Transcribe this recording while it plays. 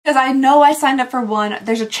Because I know I signed up for 1,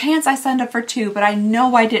 there's a chance I signed up for 2, but I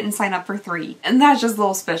know I didn't sign up for 3. And that's just a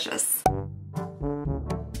little suspicious.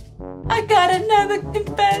 I got another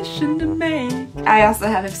confession to make. I also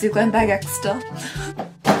have Ipsy Glam Bag X still.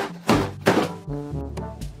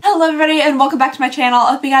 Hello everybody and welcome back to my channel.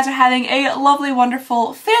 I hope you guys are having a lovely,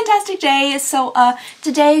 wonderful, fantastic day. So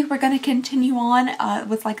today we're going to continue on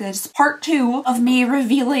with like this part 2 of me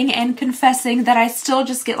revealing and confessing that I still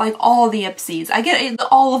just get like all the Ipsies. I get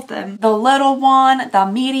all of them. The little one, the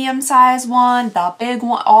medium size one, the big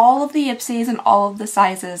one, all of the Ipsies and all of the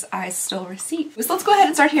sizes I still receive. So let's go ahead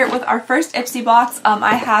and start here with our first Ipsy box.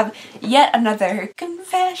 I have yet another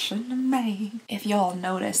confession to make. If y'all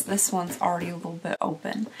notice, this one's already a little bit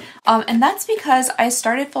open. And that's because I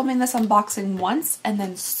started filming this unboxing once and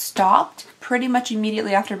then stopped pretty much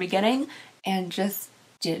immediately after beginning and just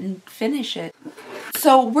didn't finish it.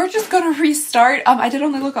 So we're just gonna restart. I did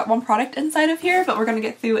only look at one product inside of here, but we're gonna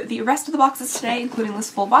get through the rest of the boxes today, including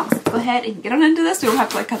this full box. Let's go ahead and get on into this. We don't have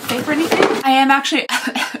to like cut the tape or anything. I am actually,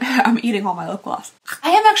 I'm eating all my lip gloss.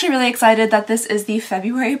 I am actually really excited that this is the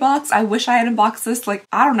February box. I wish I had unboxed this like,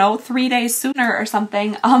 I don't know, 3 days sooner or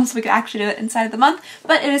something, so we could actually do it inside of the month,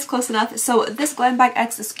 but it is close enough. So this Glam Bag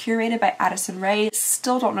X is curated by Addison Rae.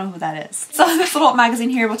 Still don't know who that is. So this little magazine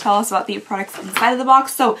here will tell us about the products inside of the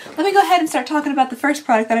box. So let me go ahead and start talking about the first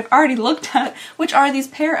product that I've already looked at, which are these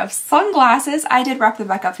pair of sunglasses. I did wrap them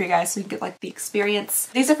back up for you guys so you can get like the experience.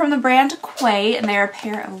 These are from the brand Quay and they're a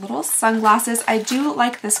pair of little sunglasses. I do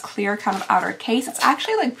like this clear kind of outer case. It's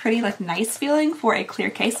actually like pretty like nice feeling for a clear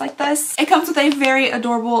case like this. It comes with a very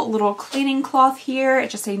adorable little cleaning cloth here.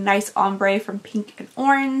 It's just a nice ombre from pink and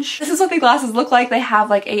orange. This is what the glasses look like. They have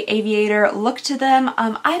like a aviator look to them.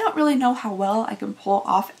 I don't really know how well I can pull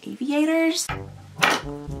off aviators.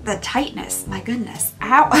 The tightness, my goodness,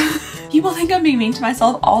 ow. People think I'm being mean to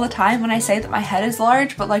myself all the time when I say that my head is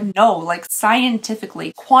large, but like no, like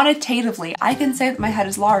scientifically, quantitatively, I can say that my head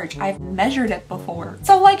is large. I've measured it before.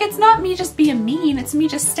 So like it's not me just being mean, it's me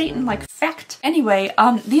just stating like fact. Anyway,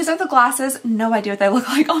 these are the glasses. No idea what they look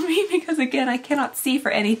like on me because again, I cannot see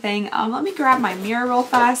for anything. Let me grab my mirror real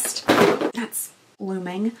fast. That's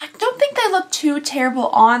looming. I don't think they look too terrible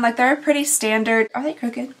on. Like they're a pretty standard. Are they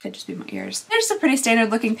crooked? Could just be my ears. They're just a pretty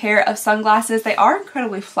standard looking pair of sunglasses. They are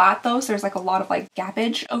incredibly flat though, so there's like a lot of like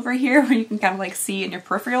gappage over here where you can kind of like see in your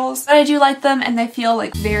peripherals. But I do like them and they feel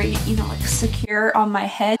like very, you know, like secure on my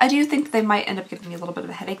head. I do think they might end up giving me a little bit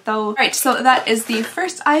of a headache though. Alright, so that is the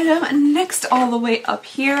first item. Next, all the way up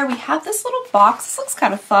here, we have this little box. This looks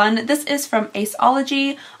kind of fun. This is from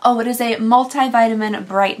Aceology. Oh, it is a multivitamin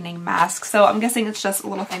brightening mask. So I'm guessing it's just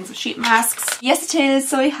little things with sheet masks. Yes, it is.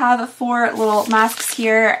 So we have 4 little masks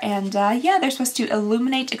here and yeah, they're supposed to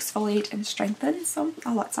illuminate, exfoliate, and strengthen. So,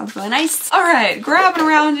 oh, that sounds really nice. All right, grabbing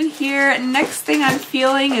around in here. Next thing I'm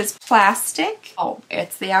feeling is plastic. Oh,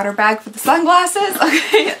 it's the outer bag for the sunglasses.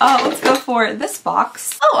 Okay, let's go for this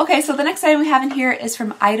box. Oh, okay, so the next item we have in here is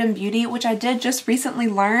from Item Beauty, which I did just recently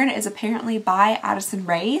learn is apparently by Addison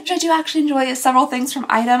Rae, which I do actually enjoy several things from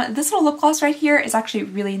Item. This little lip gloss right here is actually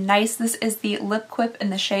really nice. This is the Lip Quip in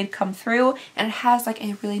the shade Come Through, and it has like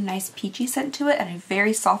a really nice peachy scent to it and a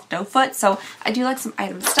very soft doe foot, so I do like some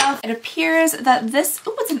Item stuff. It appears that this,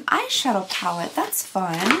 oh, it's an eyeshadow palette. That's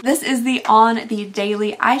fun. This is the On the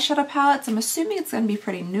Daily eyeshadow palette, so I'm assuming it's going to be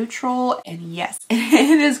pretty neutral, and yes,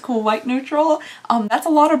 it is quite neutral. That's a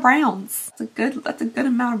lot of browns. That's a good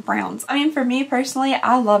amount of browns. I mean, for me personally,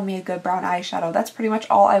 I love me a good brown eyeshadow. That's pretty much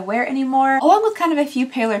all I wear anymore, along with kind of a few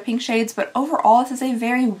paler pink shades, but overall this is a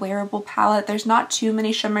very wearable palette. There's not too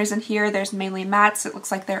many shimmers in here. There's mainly mattes. It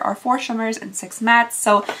looks like there are 4 shimmers and 6 mattes.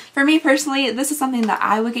 So for me personally, this is something that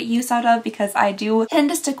I would get use out of because I do tend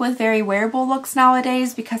to stick with very wearable looks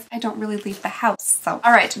nowadays because I don't really leave the house. So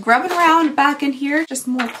alright, grubbing around back in here, just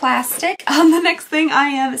more plastic. The next thing I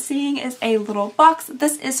am seeing is a little box.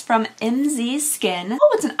 This is from MZ Skin.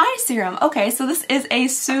 Oh, it's an eye serum. Okay, so this is a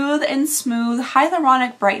Soothe and Smooth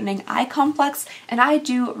Hyaluronic Brightening Eye Complex, and I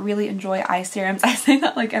do really enjoy eye serums. I say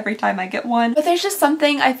that like every time I get one, but there's just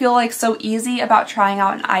something I feel like so easy about trying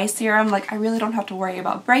out an eye serum. Like I really don't have to worry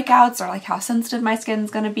about breakouts or like how sensitive my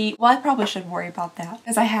skin's gonna be. Well, I probably should worry about that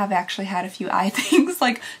because I have actually had a few eye things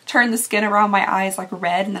like turn the skin around my eyes like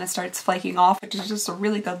red and then it starts flaking off, which is just a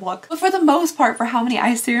really good look. But for the most part, for how many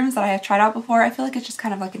eye serums that I have tried out before, I feel like it's just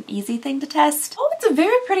kind of like an easy thing to test. Oh, it's a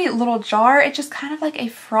very pretty little jar. It's just kind of like a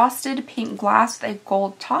frosted pink glass with a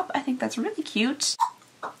gold top. I think that's really cute.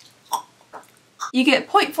 You get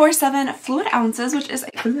 0.47 fluid ounces, which is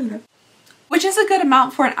which is a good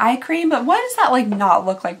amount for an eye cream, but why does that like not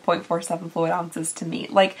look like 0.47 fluid ounces to me?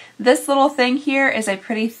 Like this little thing here is a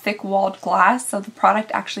pretty thick walled glass, so the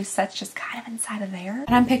product actually sets just kind of inside of there.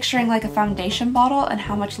 And I'm picturing like a foundation bottle and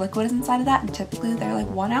how much liquid is inside of that, and typically they're like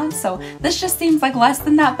 1 ounce, so this just seems like less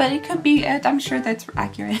than that, but it could be, I'm sure that's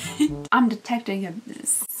accurate. I'm detecting a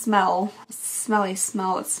smell. Smelly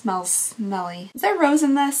smell. It smells smelly. Is there rose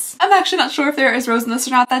in this? I'm actually not sure if there is rose in this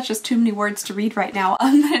or not. That's just too many words to read right now.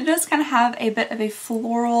 It does kind of have a bit of a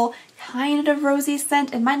floral kind of rosy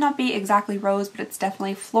scent. It might not be exactly rose, but it's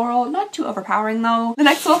definitely floral. Not too overpowering though. The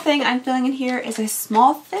next little thing I'm feeling in here is a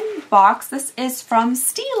small thin box. This is from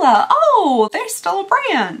Stila. Oh, they're still a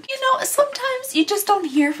brand. You know, sometimes you just don't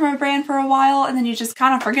hear from a brand for a while and then you just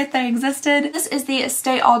kind of forget they existed. This is the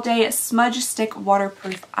Stay All Day Smudge Stick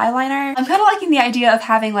Waterproof Eyeliner. I'm kind of liking the idea of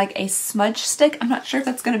having like a smudge stick. I'm not sure if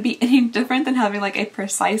that's going to be any different than having like a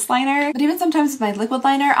precise liner, but even sometimes with my liquid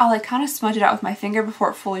liner, I'll like kind of smudge it out with my finger before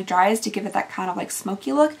it fully dries to give it that kind of like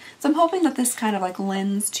smoky look. So I'm hoping that this kind of like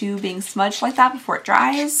lends to being smudged like that before it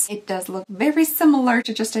dries. It does look very similar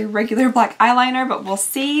to just a regular black eyeliner, but we'll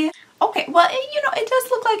see. Okay, well, you know, it does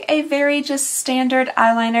look like a very just standard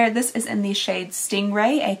eyeliner. This is in the shade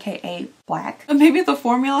Stingray, aka black. Maybe the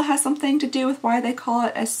formula has something to do with why they call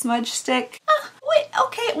it a smudge stick. Wait,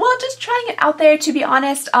 okay, well, just trying it out there, to be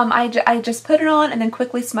honest, I just put it on and then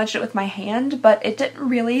quickly smudged it with my hand, but it didn't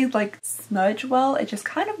really like smudge well. It just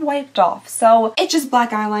kind of wiped off. So it's just black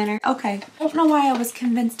eyeliner. Okay, I don't know why I was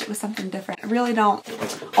convinced it was something different. I really don't.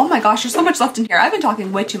 Oh my gosh, there's so much left in here. I've been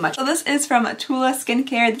talking way too much. So this is from Tula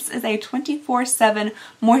Skincare. This is a 24/7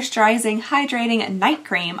 moisturizing, hydrating night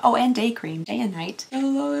cream. Oh, and day cream, day and night.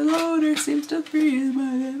 There seems to freeze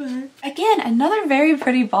my baby. Again, another very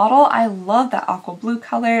pretty bottle. I love that aqua blue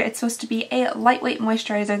color. It's supposed to be a lightweight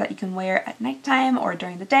moisturizer that you can wear at nighttime or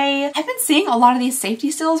during the day. I've been seeing a lot of these safety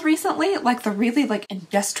seals recently, like the really like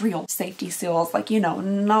industrial safety seals, like, you know,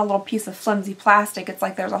 not a little piece of flimsy plastic. It's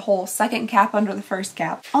like there's a whole second cap under the first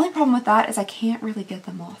cap. Only problem with that is I can't really get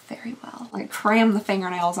them off very well. Like cram the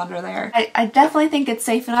fingernails under there. I definitely think it's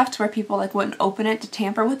safe enough to where people like wouldn't open it to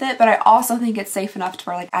tamper with it, but I also think it's safe enough to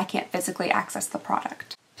where like I can't physically access the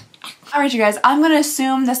product. Alright you guys, I'm gonna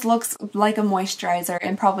assume this looks like a moisturizer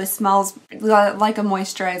and probably smells like a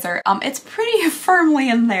moisturizer. It's pretty firmly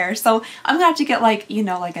in there, so I'm gonna have to get like, you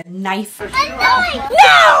know, like a knife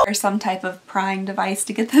or some type of prying device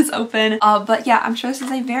to get this open. But yeah, I'm sure this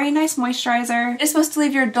is a very nice moisturizer. It's supposed to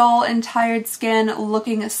leave your dull and tired skin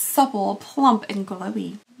looking supple, plump, and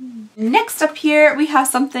glowy. Next up here, we have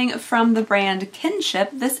something from the brand Kinship.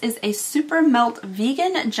 This is a Super Melt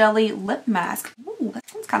Vegan Jelly Lip Mask. Ooh, that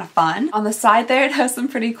sounds kind of fun. On the side there, it has some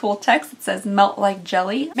pretty cool text. It says melt like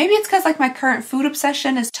jelly. Maybe it's because like my current food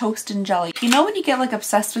obsession is toast and jelly. You know when you get like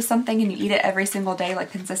obsessed with something and you eat it every single day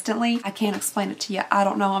like consistently? I can't explain it to you. I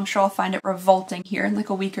don't know. I'm sure I'll find it revolting here in like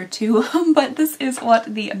a week or two. But this is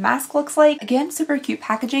what the mask looks like. Again, super cute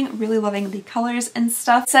packaging. Really loving the colors and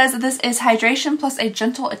stuff. It says this is hydration plus a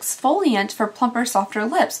gentle exfoliant for plumper, softer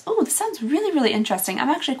lips. Oh, this sounds really, really interesting. I'm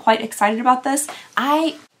actually quite excited about this.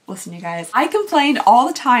 Listen, you guys, I complained all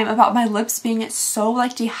the time about my lips being so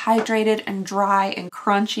like dehydrated and dry and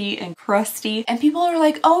crunchy and crusty. And people are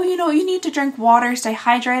like, oh, you know, you need to drink water, stay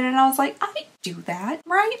hydrated. And I was like, I do that,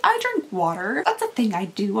 right? I drink water. That's a thing I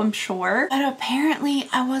do, I'm sure. But apparently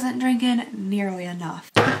I wasn't drinking nearly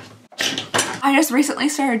enough. I just recently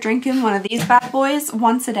started drinking one of these bad boys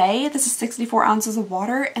once a day. This is 64 ounces of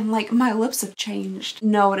water and like my lips have changed.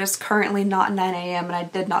 No, it is currently not 9 a.m. and I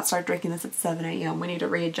did not start drinking this at 7 a.m. We need to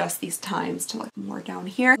readjust these times to like more down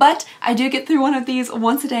here. But I do get through one of these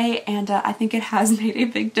once a day and I think it has made a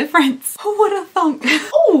big difference. What a thunk.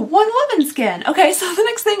 Oh, 111 Skin. Okay, so the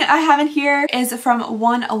next thing I have in here is from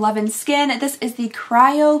 111 Skin. This is the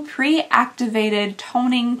Cryo Pre-Activated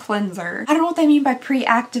Toning Cleanser. I don't know what they mean by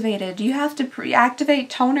pre-activated. Do you have to pre-activate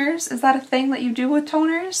toners? Is that a thing that you do with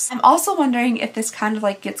toners? I'm also wondering if this kind of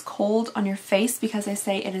like gets cold on your face because they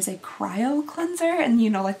say it is a cryo cleanser and you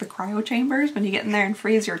know like the cryo chambers when you get in there and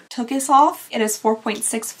freeze your tuchus off. It is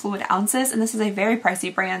 4.6 fluid ounces and this is a very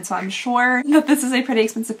pricey brand, so I'm sure that this is a pretty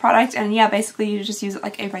expensive product and yeah, basically you just use it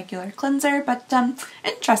like a regular cleanser, but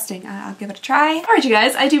interesting. I'll give it a try. Alright you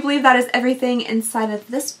guys, I do believe that is everything inside of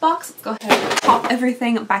this box. Let's go ahead and pop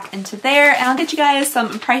everything back into there and I'll get you guys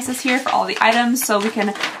some prices here for all the items so we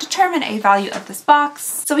can determine a value of this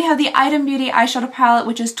box. So we have the Item Beauty eyeshadow palette,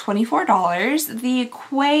 which is $24. The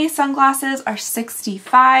Quay sunglasses are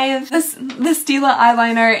 $65. The Stila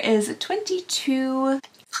eyeliner is $22.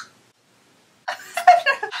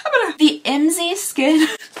 The Ipsy Skin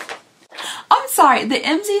I'm sorry, the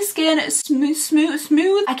MZ Skin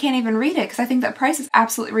Smooth. I can't even read it because I think that price is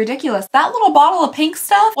absolutely ridiculous. That little bottle of pink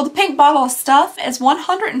stuff, well, the pink bottle of stuff is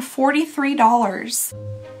 $143.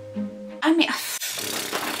 I mean,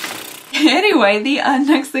 anyway, the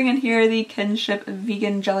next thing in here, the Kinship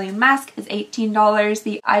Vegan Jelly Mask is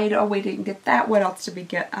 $18. Oh, we didn't get that. What else did we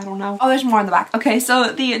get? I don't know. Oh, there's more in the back. Okay,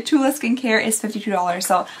 so the Tula Skincare is $52.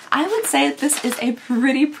 So I would say that this is a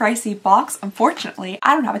pretty pricey box. Unfortunately,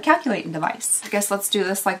 I don't have a calculating device. I guess let's do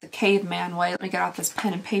this like the caveman way. Let me get out this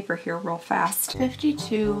pen and paper here real fast.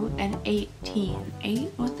 52 and 18.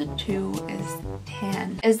 8 with the 2 is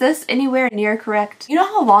 10. Is this anywhere near correct? You know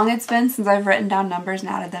how long it's been since I've written down numbers and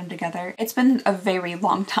added them together? It's been a very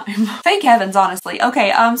long time. Thank heavens, honestly.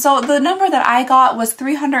 Okay, so the number that I got was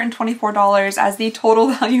 $324 as the total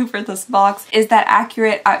value for this box. Is that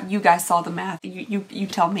accurate? You guys saw the math. You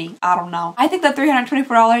tell me. I don't know. I think that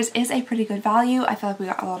 $324 is a pretty good value. I feel like we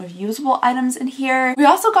got a lot of usable items in here. We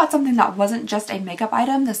also got something that wasn't just a makeup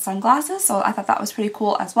item, the sunglasses, so I thought that was pretty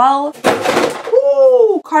cool as well.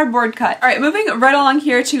 Ooh, cardboard cut. All right, moving right along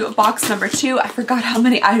here to box number 2. I forgot how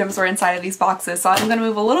many items were inside of these boxes, so I'm gonna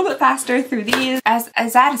move a little bit faster through these. As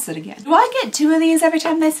Addison again. Do I get 2 of these every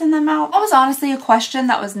time they send them out? That was honestly a question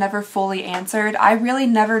that was never fully answered. I really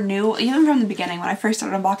never knew, even from the beginning when I first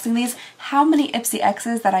started unboxing these, how many Ipsy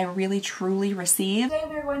X's that I really truly received. Today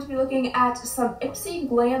we're going to be looking at some Ipsy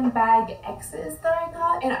Glam bag X's that I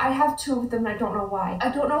got, and I have 2 of them and I don't know why. I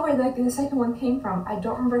don't know where the second one came from. I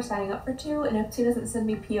don't remember signing up for 2, and Ipsy doesn't send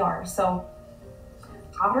me PR, so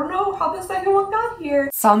I don't know how the second one got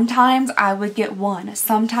here. Sometimes I would get 1,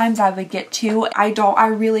 sometimes I would get 2. I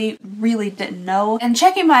really didn't know. And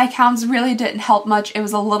checking my accounts really didn't help much. It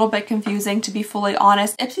was a little bit confusing, to be fully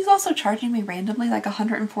honest. Ipsy's also charging me randomly like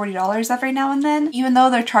 $140 every now and then, even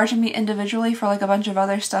though they're charging me individually for like a bunch of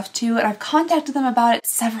other stuff too. And I've contacted them about it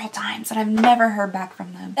several times and I've never heard back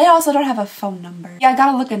from them. They also don't have a phone number. Yeah, I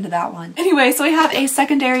gotta look into that one. Anyway, so we have a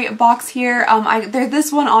secondary box here.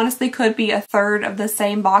 This one honestly could be a third of the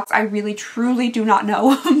same box. I really truly do not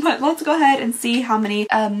know. But let's go ahead and see how many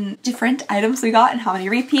different items we got and how many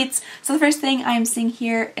repeats. So the first thing I am seeing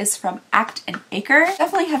here is from Act and Acre.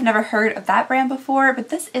 Definitely have never heard of that brand before, but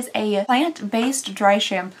this is a plant-based dry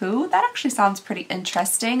shampoo. That actually sounds pretty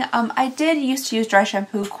interesting. I did used to use dry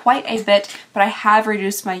shampoo quite a bit, but I have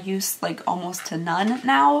reduced my use like almost to none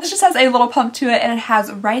now. This just has a little pump to it and it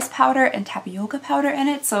has rice powder and tapioca powder in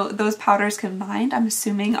it. So those powders combined, I'm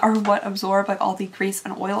assuming, are what absorb like all the grease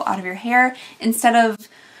and oil out of your hair instead of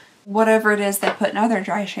whatever it is they put in other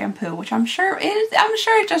dry shampoo, which I'm sure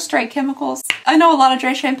it's just straight chemicals. I know a lot of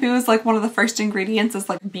dry shampoos, like one of the first ingredients is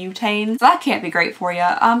like butane, so that can't be great for you.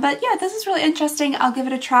 But yeah, this is really interesting. I'll give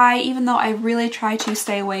it a try, even though I really try to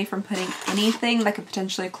stay away from putting anything that could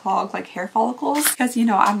potentially clog like hair follicles, because you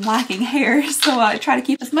know I'm lacking hair, so I try to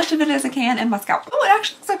keep as much of it as I can in my scalp. Oh, it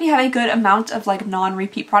actually looks like we have a good amount of like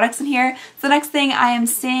non-repeat products in here. So the next thing I am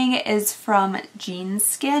seeing is from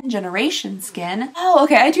Generation Skin. Oh,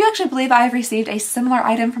 okay, I do actually believe I've received a similar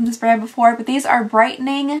item from this brand before, but these are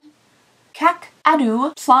brightening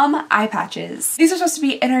Kakadu plum eye patches. These are supposed to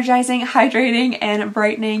be energizing, hydrating, and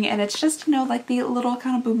brightening, and it's just, you know, like the little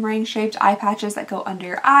kind of boomerang shaped eye patches that go under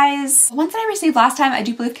your eyes. The ones that I received last time I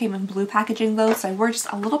do believe came in blue packaging though, so they were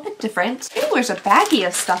just a little bit different. Ooh, there's a baggie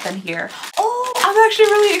of stuff in here. Oh, I'm actually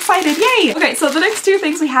really excited, yay! Okay, so the next 2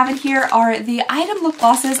 things we have in here are the item lip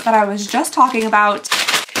glosses that I was just talking about.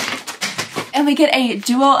 And we get a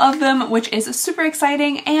duo of them, which is super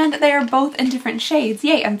exciting, and they are both in different shades.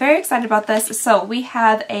 Yay, I'm very excited about this. So we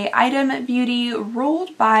have a Item Beauty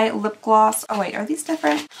Rolled by Lip Gloss. Oh wait, are these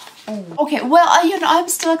different? Oh. Okay, well, you know, I'm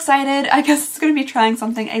still excited. I guess it's going to be trying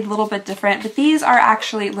something a little bit different, but these are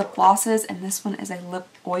actually lip glosses, and this one is a lip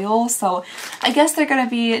oil, so I guess they're going to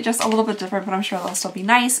be just a little bit different, but I'm sure they'll still be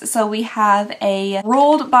nice. So we have a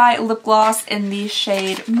Rolled by Lip Gloss in the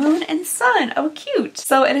shade Moon and Sun. Oh, cute.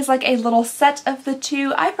 So it is like a little set of the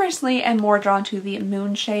 2. I personally am more drawn to the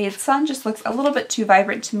Moon shade. Sun just looks a little bit too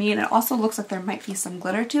vibrant to me, and it also looks like there might be some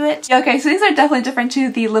glitter to it. Yeah, okay, so these are definitely different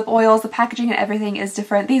to the lip oils. The packaging and everything is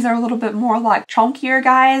different. These are a little bit more like chunkier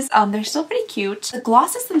guys. They're still pretty cute. The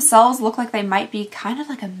glosses themselves look like they might be kind of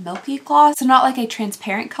like a milky gloss, so not like a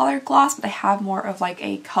transparent colored gloss, but they have more of like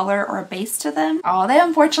a color or a base to them. Oh, they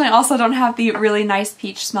unfortunately also don't have the really nice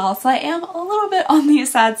peach smell, so I am a little bit on the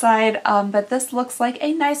sad side, but this looks like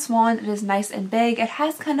a nice one. It is nice and big. It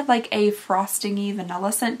has kind of like a frostingy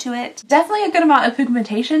vanilla scent to it. Definitely a good amount of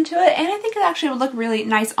pigmentation to it, and I think it actually would look really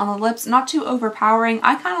nice on the lips. Not too overpowering.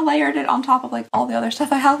 I kind of layered it on top of like all the other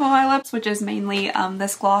stuff I have on my lips, which is mainly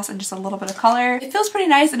this gloss and just a little bit of color. It feels pretty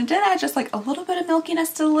nice, and it did add just like a little bit of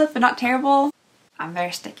milkiness to the lip, but not terrible. I'm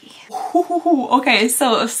very sticky. Ooh, okay,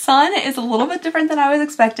 so Sun is a little bit different than I was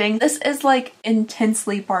expecting. This is like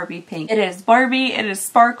intensely Barbie pink. It is Barbie, it is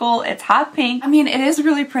sparkle, it's hot pink. I mean, it is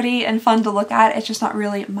really pretty and fun to look at. It's just not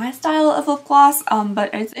really my style of lip gloss,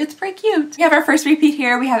 but it's pretty cute. We have our first repeat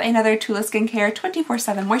here. We have another Tula Skincare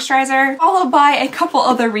 24/7 moisturizer, followed by a couple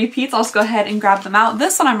other repeats. I'll just go ahead and grab them out.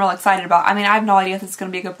 This one I'm real excited about. I mean, I have no idea if it's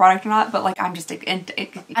gonna be a good product or not, but like I'm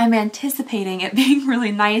anticipating it being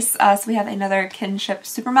really nice. So we have another Kinship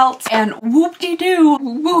Super Melt, and whoop-de-doo,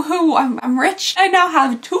 woohoo, I'm rich. I now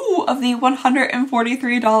have 2 of the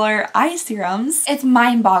 $143 eye serums. It's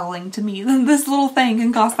mind-boggling to me that this little thing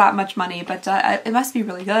can cost that much money, but it must be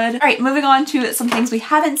really good. All right, moving on to some things we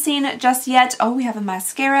haven't seen just yet. Oh, we have a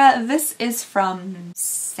mascara. This is from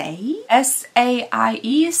Saie?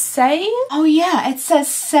 S-A-I-E, Saie? Oh yeah, it says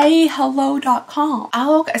sayhello.com.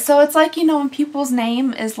 Oh, okay. So it's like, you know, when people's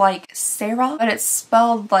name is like Sarah, but it's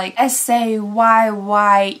spelled like S-A-Y-Y-E-R-A-H.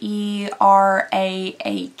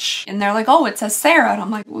 And they're like, oh, it says Sarah. And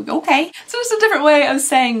I'm like, okay. So it's a different way of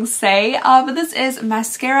saying Saie. But this is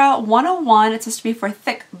Mascara 101. It's supposed to be for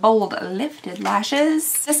thick, bold, lifted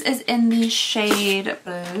lashes. This is in the shade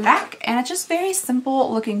Black, and it's just very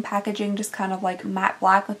simple looking packaging, just kind of like matte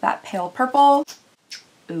black with that pale purple.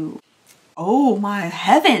 Ooh. Oh my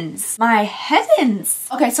heavens. My heavens.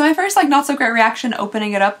 Okay, so my first like not so great reaction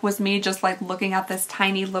opening it up was me just like looking at this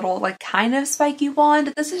tiny little like kind of spiky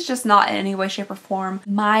wand. This is just not in any way, shape, or form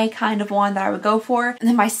my kind of wand that I would go for. And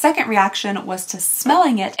then my second reaction was to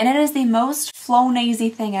smelling it, and it is the most Flonase-y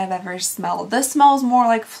thing I've ever smelled. This smells more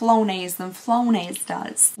like Flonase than Flonase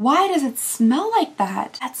does. Why does it smell like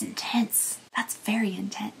that? That's intense. That's very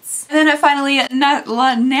intense. And then finally,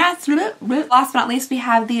 last but not least, we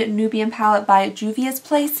have the Nubian palette by Juvia's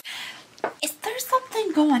Place. Is there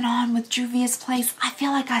something going on with Juvia's Place? I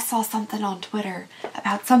feel like I saw something on Twitter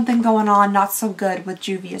about something going on not so good with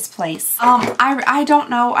Juvia's Place. I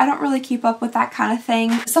don't know. I don't really keep up with that kind of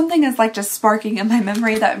thing. Something is like just sparking in my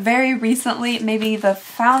memory that very recently, maybe the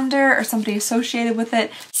founder or somebody associated with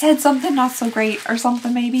it said something not so great or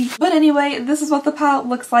something maybe. But anyway, this is what the palette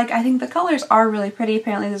looks like. I think the colors are really pretty.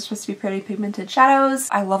 Apparently they're supposed to be pretty pigmented shadows.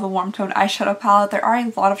 I love a warm toned eyeshadow palette. There are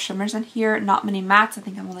a lot of shimmers in here, not many mattes. I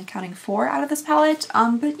think I'm only counting 4 out of this palette.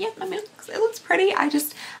 But yeah, I mean, it looks pretty. I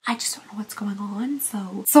just don't know what's going on.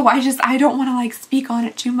 So I don't want to like speak on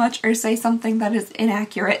it too much or say something that is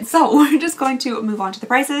inaccurate. So we're just going to move on to the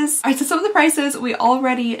prices. All right, so some of the prices we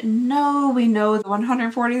already know. We know the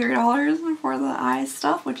 $143 for the eye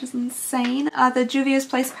stuff, which is insane. The Juvia's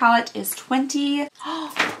Place palette is $20.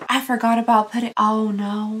 I forgot about putting, oh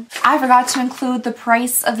no. I forgot to include the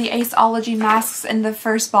price of the Aceology masks in the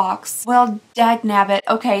first box. Well, dagnabbit.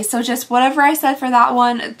 Okay, so just whatever I said for that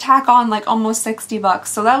one, tack on like almost 60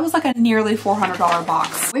 bucks. So that was like a nearly $400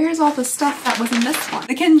 box. Where's all the stuff that was in this one?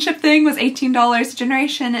 The Kinship thing was $18.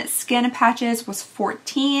 Generation Skin Patches was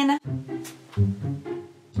 $14.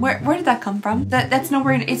 Where did that come from? That's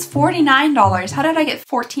nowhere in, it's $49. How did I get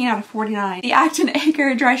 14 out of 49? The Acton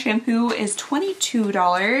Acre Dry Shampoo is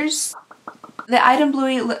 $22. The Item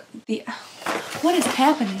Bluey, what is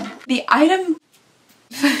happening? The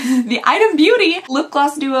Item Beauty Lip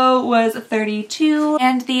Gloss Duo was $32,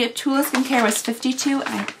 and the Tula Skincare was $52,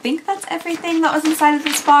 and I think that's everything that was inside of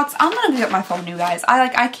this box. I'm gonna get my phone, you guys.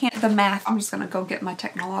 I can't, the math. I'm just gonna go get my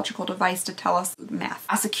technological device to tell us the math.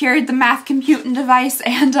 I secured the math computing device,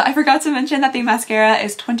 and I forgot to mention that the mascara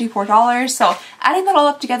is $24. So adding that all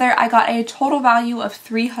up together, I got a total value of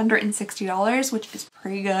 $360, which is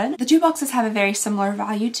pretty good. The 2 boxes have a very similar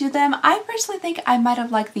value to them. I personally think I might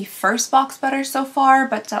have liked the first box better so far,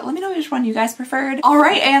 but let me know which one you guys preferred. All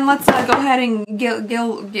right, and let's go ahead and get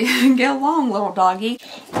along, little doggy.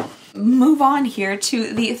 Move on here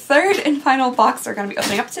to the third and final box we're gonna be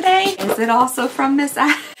opening up today. Is it also from Miss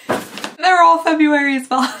They're all February as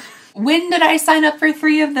well. When did I sign up for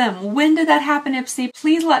 3 of them? When did that happen, Ipsy?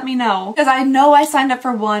 Please let me know. Because I know I signed up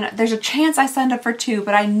for 1. There's a chance I signed up for 2,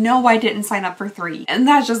 but I know I didn't sign up for 3. And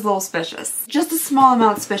that's just a little suspicious. Just a small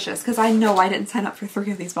amount suspicious, because I know I didn't sign up for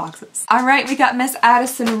 3 of these boxes. Alright, we got Miss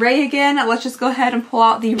Addison Rae again. Let's just go ahead and pull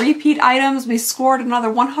out the repeat items. We scored another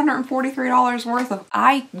 $143 worth of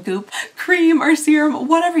eye goop, cream, or serum,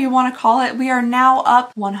 whatever you want to call it. We are now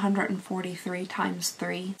up 143 times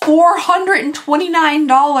 3.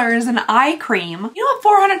 $429 there's an eye cream. You know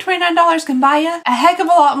what $429 can buy you? A heck of a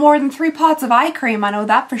lot more than 3 pots of eye cream, I know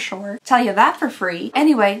that for sure. Tell you that for free.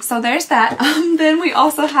 Anyway, so there's that. Then we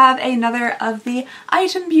also have another of the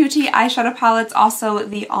Item Beauty eyeshadow palettes, also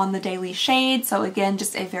the On the Daily shade. So again,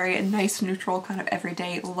 just a very nice neutral kind of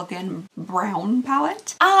everyday looking brown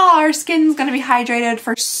palette. Our skin's gonna be hydrated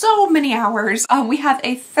for so many hours. We have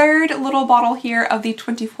a third little bottle here of the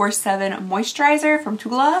 24/7 moisturizer from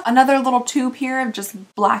Tula. Another little tube here of just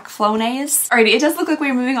black Flonase. Alrighty, it does look like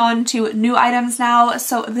we're moving on to new items now.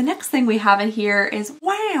 So the next thing we have in here is,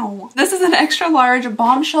 wow, this is an extra large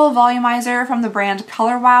bombshell volumizer from the brand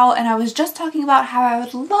Color Wow, and I was just talking about how I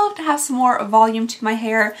would love to have some more volume to my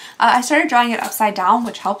hair. I started drawing it upside down,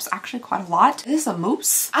 which helps actually quite a lot. Is this a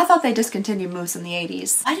mousse? I thought they discontinued mousse in the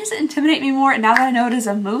 80s. Why does it intimidate me more now that I know it is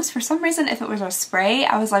a mousse? For some reason, if it was a spray,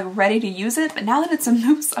 I was like ready to use it, but now that it's a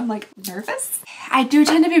mousse, I'm like nervous. I do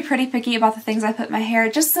tend to be pretty picky about the things I put in my hair,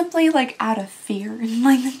 just simply like out of fear.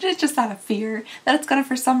 Like just out of fear that it's gonna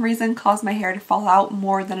for some reason cause my hair to fall out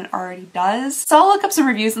more than it already does. So I'll look up some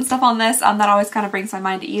reviews and stuff on this. That always kind of brings my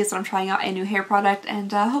mind to ease when I'm trying out a new hair product,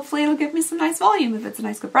 and hopefully it'll give me some nice volume if it's a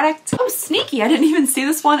nice good product. Oh, sneaky! I didn't even see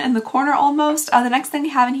this one in the corner almost. The next thing we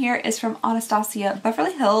have in here is from Anastasia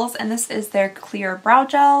Beverly Hills, and this is their clear brow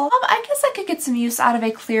gel. I guess I could get some use out of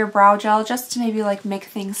a clear brow gel just to maybe like make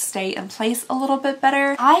things stay in place a little bit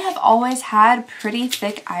better. I have always had pretty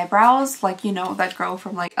thick eyebrows, like, you know, that grow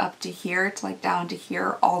from like up to here to like down to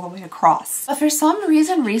here all the way across. But for some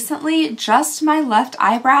reason recently, just my left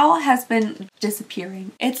eyebrow has been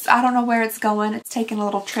disappearing. I don't know where it's going. It's taking a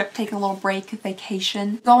little trip, taking a little break,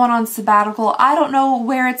 vacation, going on sabbatical. I don't know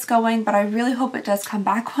where it's going, but I really hope it does come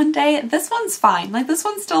back one day. This one's fine. Like this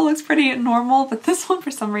one still looks pretty normal, but this one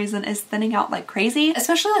for some reason is thinning out like crazy,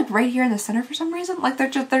 especially like right here in the center for some reason. Like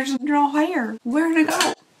there's no hair. Where to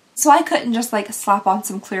go? So I couldn't just like slap on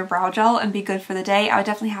some clear brow gel and be good for the day. I would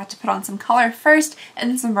definitely have to put on some color first and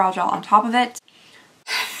then some brow gel on top of it.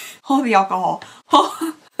 Oh, the alcohol.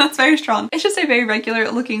 Oh, that's very strong. It's just a very regular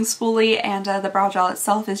looking spoolie, and the brow gel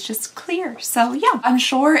itself is just clear. So yeah, I'm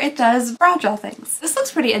sure it does brow gel things. This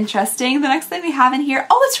looks pretty interesting. The next thing we have in here,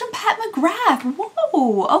 oh, it's from Pat McGrath.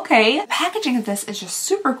 Whoa, okay. The packaging of this is just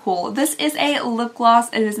super cool. This is a lip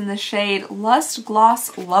gloss. It is in the shade Lust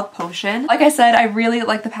Gloss Love Potion. Like I said, I really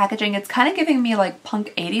like the packaging. It's kind of giving me like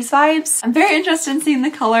punk 80s vibes. I'm very interested in seeing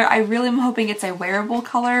the color. I really am hoping it's a wearable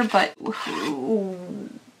color, but ooh.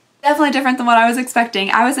 Definitely different than what I was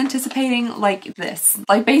expecting. I was anticipating like this,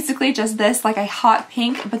 like basically just this, like a hot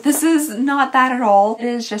pink, but this is not that at all. It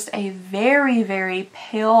is just a very, very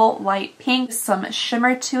pale light pink, some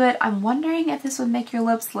shimmer to it. I'm wondering if this would make your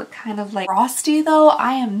lips look kind of like frosty though.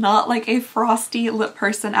 I am not like a frosty lip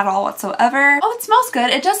person at all whatsoever. Oh, it smells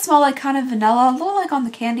good. It does smell like kind of vanilla, a little like on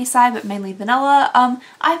the candy side, but mainly vanilla.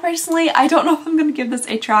 I personally, I don't know if I'm gonna give this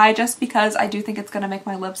a try just because I do think it's gonna make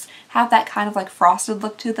my lips have that kind of like frosted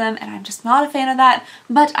look to them, and I'm just not a fan of that,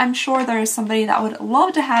 but I'm sure there is somebody that would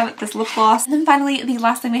love to have this lip gloss. And then finally, the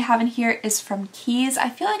last thing we have in here is from Keys. I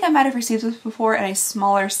feel like I might have received this before in a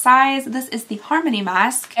smaller size. This is the Harmony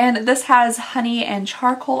Mask, and this has honey and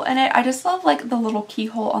charcoal in it. I just love like the little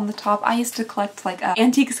keyhole on the top. I used to collect like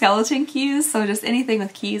antique skeleton keys, so just anything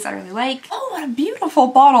with keys I really like. Oh, what a beautiful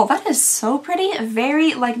bottle. That is so pretty.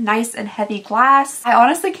 Very like nice and heavy glass. I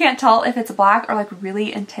honestly can't tell if it's black or like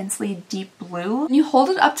really intensely deep blue. When you hold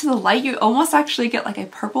it up to the light, you almost actually get like a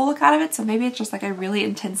purple look out of it, so maybe it's just like a really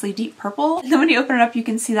intensely deep purple. And then when you open it up, you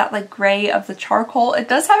can see that like gray of the charcoal. It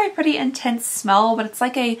does have a pretty intense smell, but it's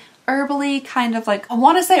like a herbally kind of like, I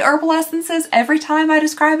want to say herbal essences every time I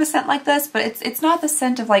describe a scent like this, but it's not the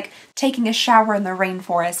scent of like taking a shower in the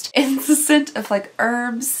rainforest. It's the scent of like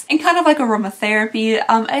herbs and kind of like aromatherapy.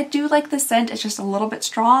 I do like the scent. It's just a little bit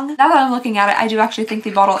strong. Now that I'm looking at it, I do actually think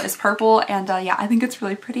the bottle is purple, and yeah, I think it's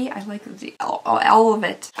really pretty. I like all of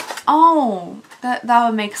it. Oh, that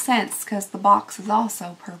would make sense because the box is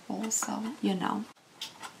also purple, so you know.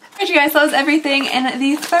 Alright you guys, that was everything in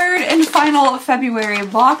the third and final February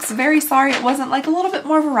box. Very sorry it wasn't like a little bit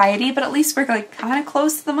more variety, but at least we're like kind of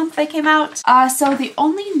close to the month they came out. So the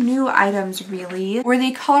only new items really were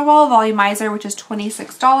the Color Wow Volumizer, which is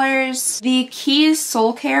 $26. The Keys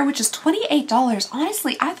Soul Care, which is $28.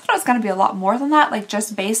 Honestly, I thought it was going to be a lot more than that, like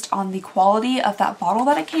just based on the quality of that bottle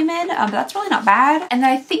that it came in, but that's really not bad. And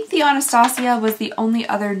I think the Anastasia was the only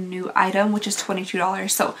other new item, which is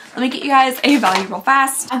 $22. So let me get you guys a value real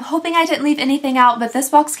fast. I'm hoping I didn't leave anything out, but this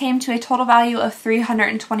box came to a total value of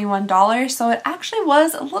 $321, so it actually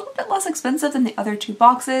was a little bit less expensive than the other two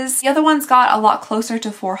boxes. The other ones got a lot closer to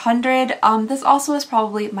 $400. This also is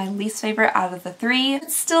probably my least favorite out of the three.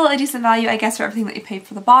 It's still a decent value, I guess, for everything that you paid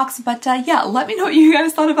for the box, but yeah, let me know what you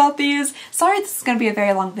guys thought about these. Sorry this is gonna be a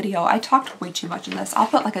very long video. I talked way too much in this. I'll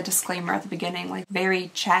put like a disclaimer at the beginning, like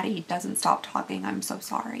very chatty, doesn't stop talking, I'm so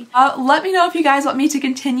sorry. Let me know if you guys want me to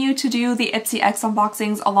continue to do the Ipsy X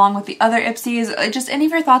unboxings along with the other Ipsys. Just any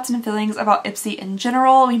of your thoughts and feelings about Ipsy in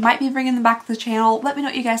general. We might be bringing them back to the channel. Let me know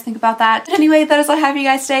what you guys think about that. But anyway, that is all I have for you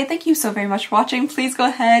guys today. Thank you so very much for watching. Please go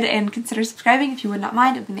ahead and consider subscribing if you would not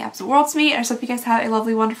mind. It would mean the absolute world to me. I just hope you guys have a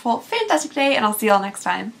lovely, wonderful, fantastic day, and I'll see you all next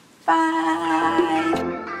time. Bye!